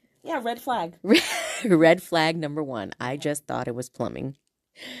 Yeah, red flag. Red flag number 1. I just thought it was plumbing.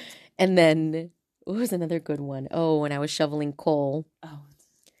 And then, what was another good one? Oh, when I was shoveling coal. Oh.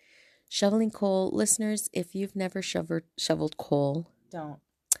 Shoveling coal. Listeners, if you've never shoveled coal,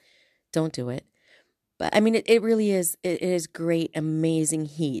 don't do it. But I mean, it really is. It is great, amazing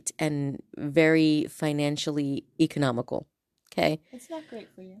heat and very financially economical. Okay. It's not great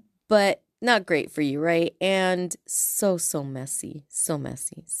for you. But not great for you, right? And so messy. So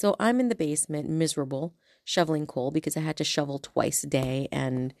messy. So I'm in the basement, miserable, shoveling coal because I had to shovel twice a day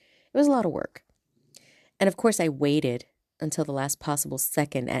and it was a lot of work. And of course, I waited until the last possible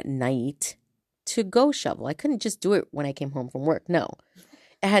second at night to go shovel. I couldn't just do it when I came home from work. No,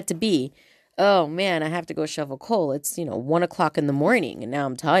 it had to be, oh man, I have to go shovel coal. It's, 1 o'clock in the morning and now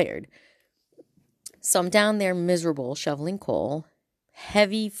I'm tired. So I'm down there miserable, shoveling coal,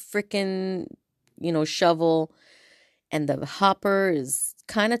 heavy freaking, shovel. And the hopper is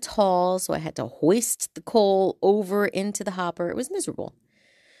kind of tall. So I had to hoist the coal over into the hopper. It was miserable.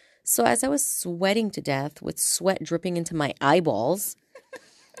 So as I was sweating to death with sweat dripping into my eyeballs,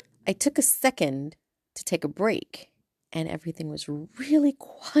 I took a second to take a break and everything was really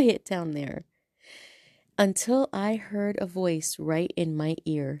quiet down there until I heard a voice right in my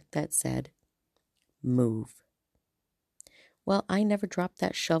ear that said, "Move." Well, I never dropped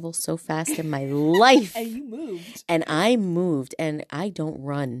that shovel so fast in my life. And you moved. And I moved, and I don't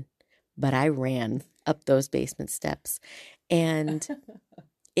run, but I ran up those basement steps. And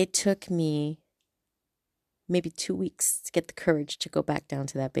it took me maybe 2 weeks to get the courage to go back down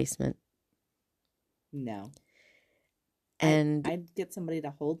to that basement. No. And I'd get somebody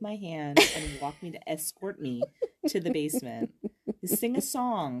to hold my hand and walk me to escort me to the basement. Sing a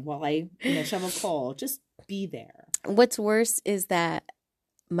song while I, shovel coal. Just be there. What's worse is that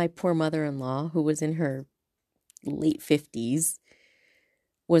my poor mother-in-law, who was in her late 50s,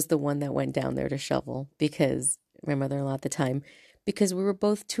 was the one that went down there to shovel because my mother-in-law at the time, because we were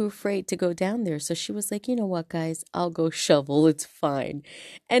both too afraid to go down there. So she was like, you know what, guys, I'll go shovel. It's fine.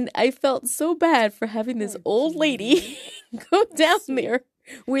 And I felt so bad for having this old lady go down there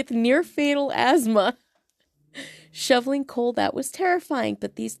with near fatal asthma, shoveling coal. That was terrifying.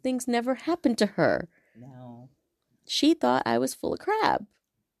 But these things never happened to her. No. She thought I was full of crap.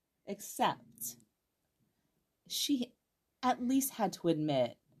 Except she at least had to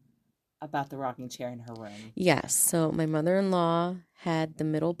admit about the rocking chair in her room. Yes. So my mother-in-law had the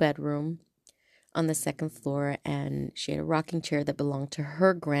middle bedroom on the second floor, and she had a rocking chair that belonged to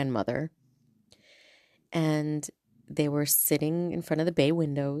her grandmother. And they were sitting in front of the bay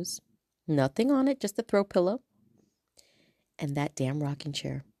windows. Nothing on it, just a throw pillow. And that damn rocking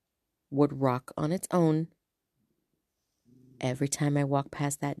chair would rock on its own. Every time I walk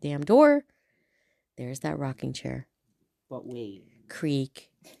past that damn door, there's that rocking chair. But wait.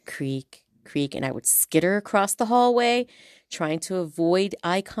 Creak, creak, creak. And I would skitter across the hallway, trying to avoid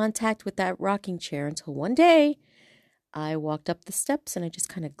eye contact with that rocking chair, until one day I walked up the steps and I just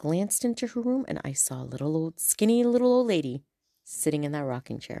kind of glanced into her room and I saw a skinny little old lady sitting in that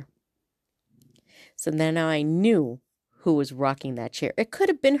rocking chair. So then now I knew who was rocking that chair. It could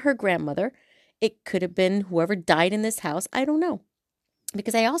have been her grandmother. It could have been whoever died in this house. I don't know.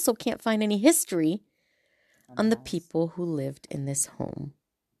 Because I also can't find any history on the people who lived in this home.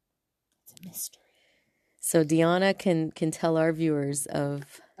 It's a mystery. So Deanna can tell our viewers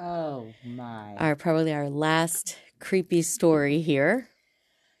of probably our last creepy story here.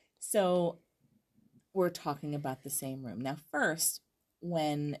 So we're talking about the same room. Now first,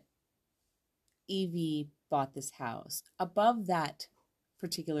 when Evie bought this house, above that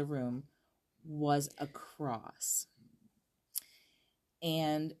particular room was a cross.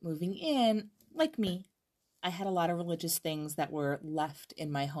 And moving in, like me, I had a lot of religious things that were left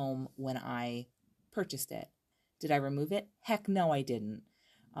in my home when I purchased it. Did I remove it? Heck no, I didn't.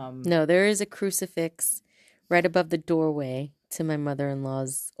 No, there is a crucifix right above the doorway to my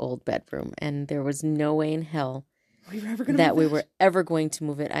mother-in-law's old bedroom. And there was no way in hell we were ever going to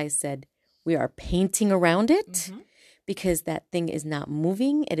move it. I said, we are painting around it because that thing is not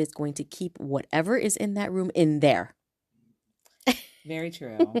moving. It is going to keep whatever is in that room in there. Very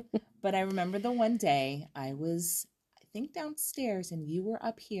true. But I remember the one day I was, I think, downstairs and you were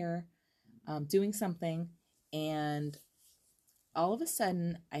up here doing something. And all of a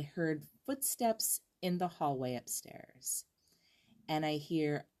sudden I heard footsteps in the hallway upstairs. And I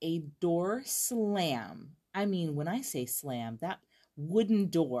hear a door slam. I mean, when I say slam, that wooden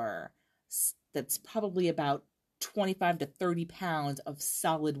door that's probably about 25 to 30 pounds of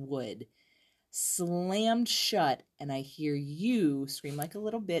solid wood slammed shut, and I hear you scream like a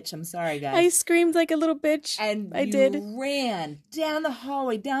little bitch. I'm sorry, guys. I screamed like a little bitch. And I did. Ran down the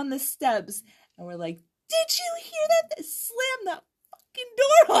hallway, down the steps, and we're like, did you hear that? Slam that fucking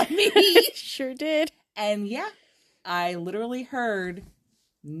door on me. Sure did. And yeah, I literally heard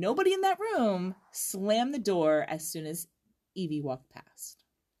nobody in that room slam the door as soon as Evie walked past.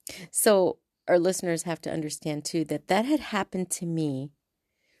 So our listeners have to understand too that had happened to me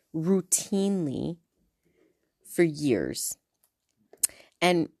routinely for years.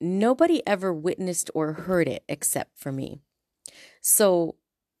 And nobody ever witnessed or heard it except for me. So,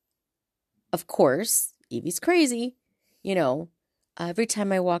 of course, Evie's crazy. You know, every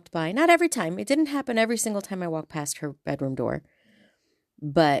time I walked by, not every time, it didn't happen every single time I walked past her bedroom door,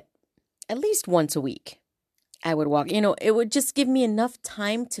 but at least once a week, I would walk. You know, it would just give me enough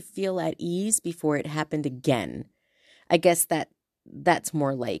time to feel at ease before it happened again. I guess that's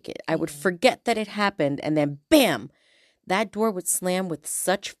more like it. I would forget that it happened, and then bam, that door would slam with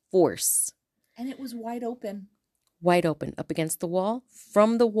such force. And it was wide open. Wide open, up against the wall,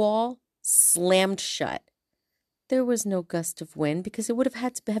 from the wall, slammed shut. There was no gust of wind because it would have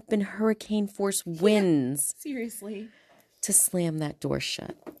had to have been hurricane force winds. Yeah, seriously. To slam that door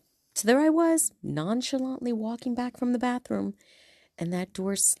shut. So there I was, nonchalantly walking back from the bathroom, and that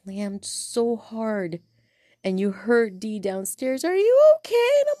door slammed so hard. And you heard Dee downstairs, are you okay?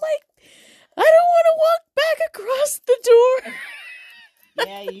 And I'm like, I don't want to walk back across the door.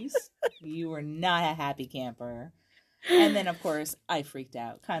 Yeah, you were not a happy camper. And then, of course, I freaked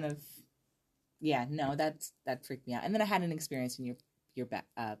out. Kind of, yeah, no, that freaked me out. And then I had an experience in your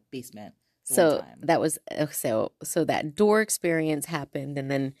basement. So that was, so that door experience happened. And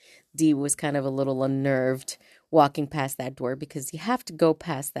then Dee was kind of a little unnerved walking past that door because you have to go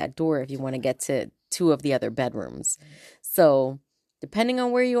past that door if you want to get to two of the other bedrooms. So depending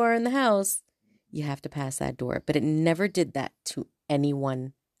on where you are in the house, you have to pass that door. But it never did that to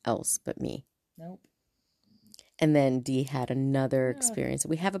anyone else but me. Nope. And then Dee had another experience.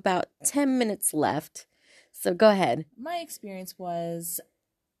 We have about 10 minutes left. So go ahead. My experience was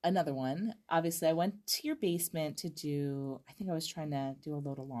another one. Obviously, I went to your basement to I think I was trying to do a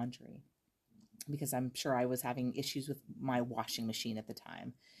load of laundry because I'm sure I was having issues with my washing machine at the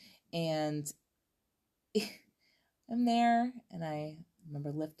time. And I'm there, and I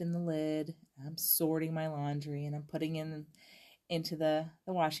remember lifting the lid. I'm sorting my laundry, and I'm putting into the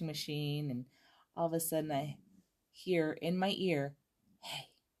washing machine, and all of a sudden I hear in my ear, "Hey!"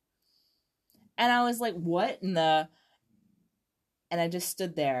 And I was like, "What in the?" And I just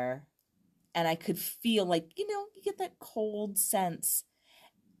stood there, and I could feel like, you get that cold sense.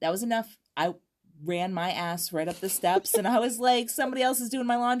 That was enough. I ran my ass right up the steps, and I was like, "Somebody else is doing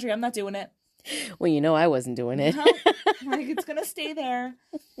my laundry. I'm not doing it." Well, you know I wasn't doing it. No, like it's gonna stay there.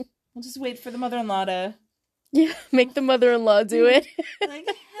 We'll just wait for the mother-in-law to Yeah, make the mother-in-law do it. like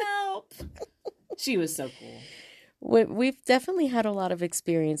help. She was so cool. We've definitely had a lot of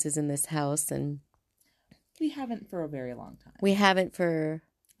experiences in this house, and We haven't for a very long time. we haven't for,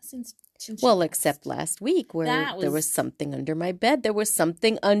 Since she well, passed. except last week where That there was- was something under my bed. There was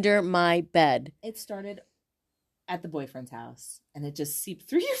something under my bed. It started at the boyfriend's house, and it just seeped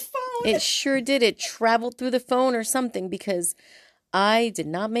through your phone. It sure did. It traveled through the phone or something because I did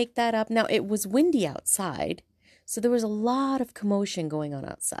not make that up. Now, it was windy outside, so there was a lot of commotion going on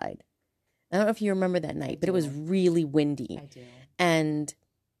outside. I don't know if you remember that night, but it was really windy. I do. And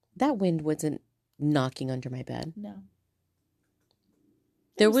that wind wasn't knocking under my bed. No.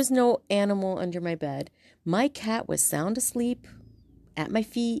 There was no animal under my bed. My cat was sound asleep at my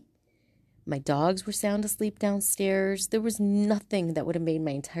feet. My dogs were sound asleep downstairs. There was nothing that would have made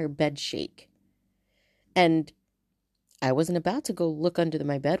my entire bed shake. And I wasn't about to go look under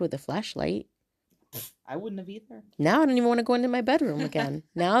my bed with a flashlight. I wouldn't have either. Now I don't even want to go into my bedroom again.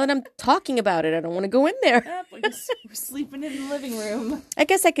 Now that I'm talking about it, I don't want to go in there. We're sleeping in the living room. I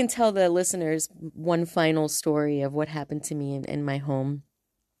guess I can tell the listeners one final story of what happened to me in my home.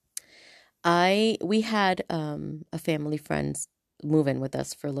 We had a family friend move in with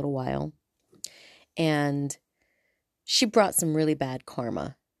us for a little while, and she brought some really bad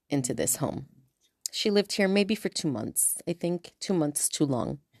karma into this home. She lived here maybe for 2 months. I think 2 months too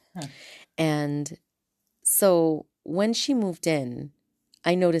long. Huh. And so when she moved in,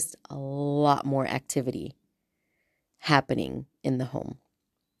 I noticed a lot more activity happening in the home.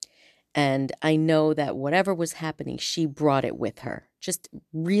 And I know that whatever was happening, she brought it with her. Just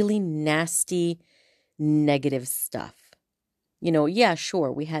really nasty, negative stuff. You know, yeah,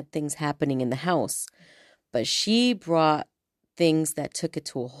 sure, we had things happening in the house, but she brought things that took it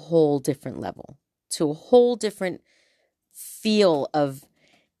to a whole different level, to a whole different feel of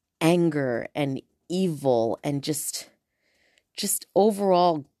anger and evil and just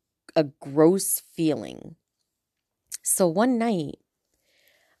overall a gross feeling. So one night,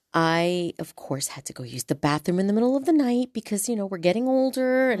 I, of course, had to go use the bathroom in the middle of the night because, you know, we're getting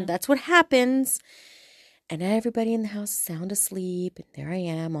older and that's what happens. And everybody in the house is sound asleep. And there I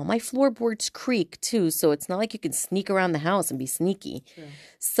am. All my floorboards creak, too. So it's not like you can sneak around the house and be sneaky. True.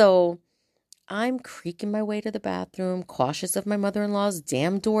 So I'm creaking my way to the bathroom, cautious of my mother-in-law's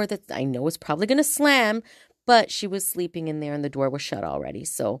damn door that I know is probably going to slam. But she was sleeping in there and the door was shut already.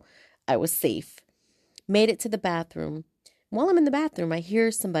 So I was safe. Made it to the bathroom. While I'm in the bathroom, I hear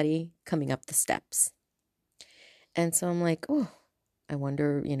somebody coming up the steps. And so I'm like, oh, I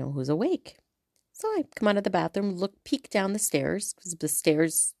wonder, you know, who's awake. So I come out of the bathroom, peek down the stairs, because the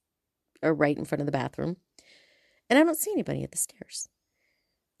stairs are right in front of the bathroom. And I don't see anybody at the stairs.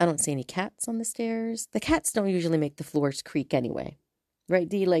 I don't see any cats on the stairs. The cats don't usually make the floors creak anyway. Right,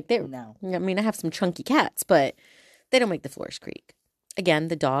 Dee? Like, No. I mean, I have some chunky cats, but they don't make the floors creak. Again,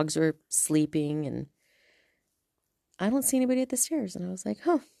 the dogs are sleeping, and I don't see anybody at the stairs. And I was like,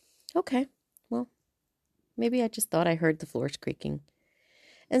 huh, okay. Well, maybe I just thought I heard the floors creaking.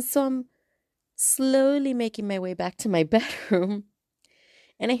 And so I'm slowly making my way back to my bedroom,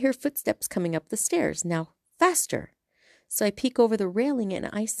 and I hear footsteps coming up the stairs, now faster. So I peek over the railing, and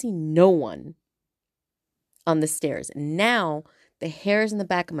I see no one on the stairs. And now the hairs in the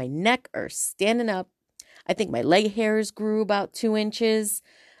back of my neck are standing up. I think my leg hairs grew about 2 inches.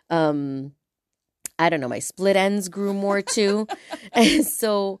 I don't know, my split ends grew more too. And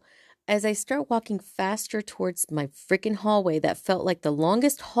so as I start walking faster towards my freaking hallway that felt like the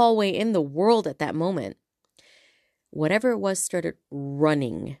longest hallway in the world at that moment, whatever it was started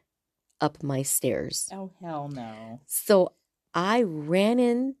running up my stairs. Oh, hell no. So I ran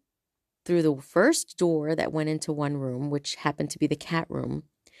in through the first door that went into one room, which happened to be the cat room.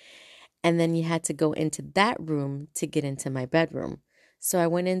 And then you had to go into that room to get into my bedroom. So I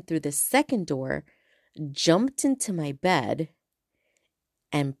went in through the second door, jumped into my bed,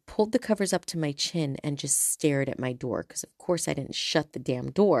 and pulled the covers up to my chin and just stared at my door. Because, of course, I didn't shut the damn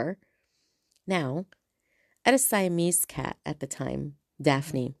door. Now, I had a Siamese cat at the time,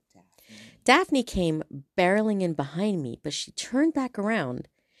 Daphne. Daphne came barreling in behind me, but she turned back around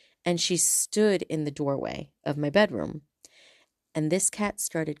and she stood in the doorway of my bedroom. And this cat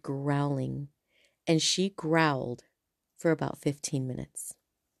started growling, and she growled for about 15 minutes.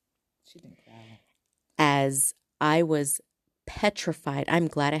 She didn't growl. As I was petrified. I'm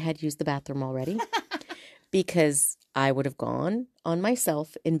glad I had used the bathroom already because I would have gone on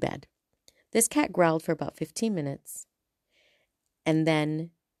myself in bed. This cat growled for about 15 minutes, and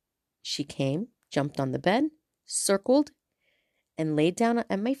then she came, jumped on the bed, circled, and laid down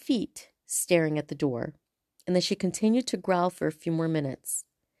at my feet, staring at the door. And then she continued to growl for a few more minutes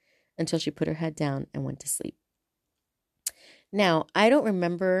until she put her head down and went to sleep. Now, I don't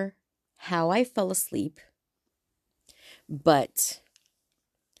remember how I fell asleep, but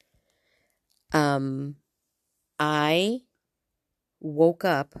I woke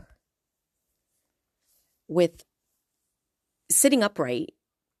up with sitting upright,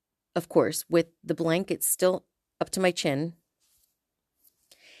 of course, with the blanket still up to my chin,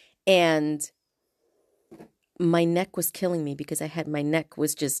 and my neck was killing me because my neck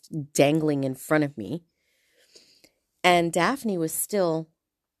was just dangling in front of me. And Daphne was still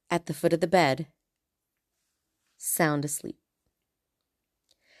at the foot of the bed, sound asleep.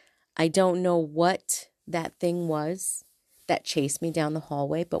 I don't know what that thing was that chased me down the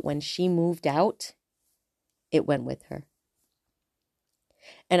hallway, but when she moved out, it went with her.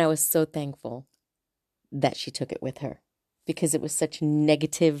 And I was so thankful that she took it with her because it was such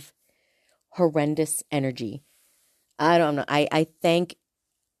negative, horrendous energy. I don't know. I thank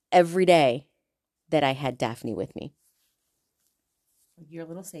every day that I had Daphne with me. Your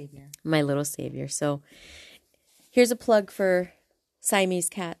little savior. My little savior. So here's a plug for Siamese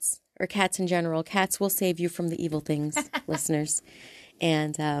cats, or cats in general. Cats will save you from the evil things, listeners.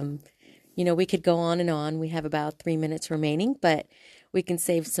 And, we could go on and on. We have about 3 minutes remaining, but we can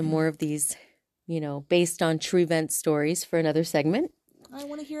save some more of these, based on true event stories for another segment. I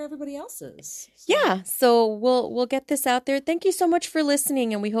want to hear everybody else's. So. Yeah, so we'll get this out there. Thank you so much for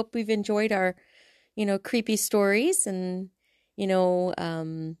listening, and we hope we've enjoyed our, creepy stories. And, I know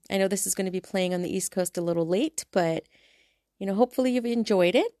this is going to be playing on the East Coast a little late, but, hopefully you've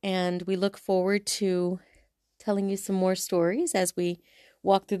enjoyed it. And we look forward to telling you some more stories as we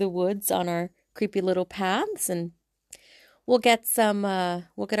walk through the woods on our creepy little paths. And we'll get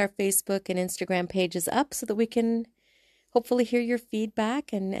our Facebook and Instagram pages up so that we can hopefully hear your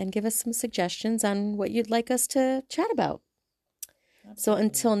feedback and give us some suggestions on what you'd like us to chat about. Absolutely. So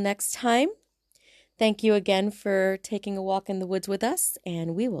until next time, thank you again for taking a walk in the woods with us,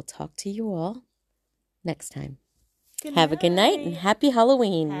 and we will talk to you all next time. Have a good night and happy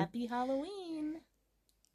Halloween. Happy Halloween.